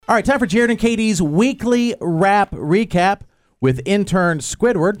All right, time for Jared and Katie's weekly rap recap with intern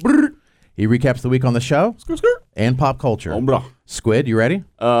Squidward. He recaps the week on the show and pop culture. Squid, you ready?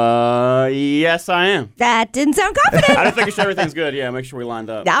 Yes, I am. That didn't sound confident. I just think everything's good. Yeah, make sure we lined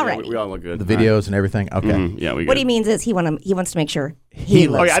up. All yeah, right. we all look good. The videos and everything? Okay. Mm-hmm. Yeah, we good. What he means is he wants to make sure he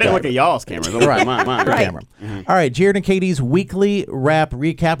looks Oh, yeah, I didn't good. look at y'all's cameras. I looked at mine. Your camera. All right, Jared and Katie's weekly rap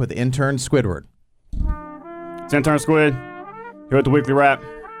recap with intern Squidward. It's Intern Squid here with the weekly rap.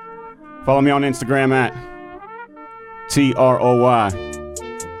 Follow me on Instagram at TroySantolla.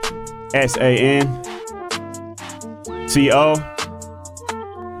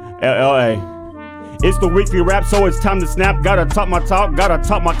 It's the weekly rap, so it's time to snap. Gotta talk my talk, gotta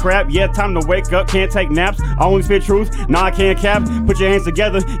talk my crap. Yeah, time to wake up, can't take naps. I only spit truth, nah, I can't cap. Put your hands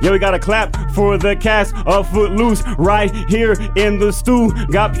together, yeah, we gotta clap for the cast of Footloose right here in the stew.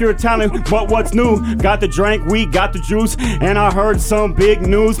 Got pure talent, but what's new? Got the drink, we got the juice, and I heard some big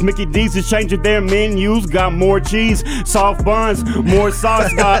news. Mickey D's is changing their menus. Got more cheese, soft buns, more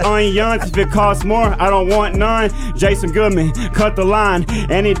sauce, got onions. If it costs more, I don't want none. Jason Goodman cut the line,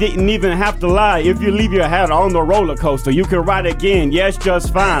 and he didn't even have to lie. If you leave your hat on the roller coaster, you can ride again, yes,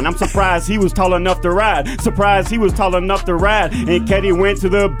 just fine. I'm surprised he was tall enough to ride. And Katie went to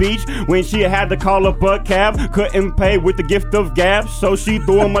the beach when she had to call a butt cab. Couldn't pay with the gift of gab, so she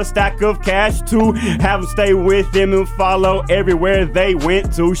threw him a stack of cash to have him stay with him and follow everywhere they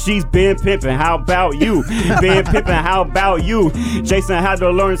went to. She's been pimping, how about you? Jason had to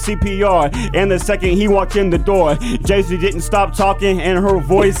learn CPR, and the second he walked in the door, Jason didn't stop talking, and her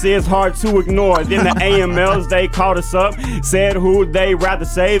voice is hard to ignore. Then the AMLs, they called us up, said who they rather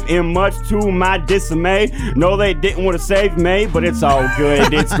save, and much to my dismay, no, they didn't want to save me, but it's all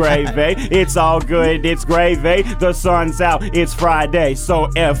good, it's gravy. It's all good, it's gravy. The sun's out, it's Friday, so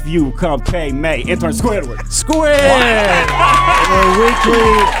F you, come pay me. Intern Squidward. Squid! The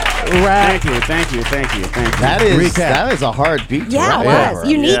weekly rap. Thank you. That is a hard beat to Yeah, rap. it was.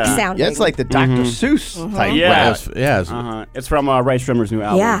 Unique sounding. Yeah, it's like the Dr. Seuss type Yeah. rap. It's from Ray Shrimmer's new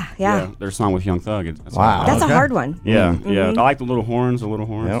album. Yeah. Their song with Young Thug. Wow. That's Okay. a hard one. Yeah. I like the little horns.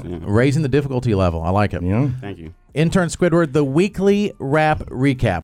 Yep. Yeah. Raising the difficulty level. I like it. Yeah. Thank you. Intern Squidward, the weekly rap recap.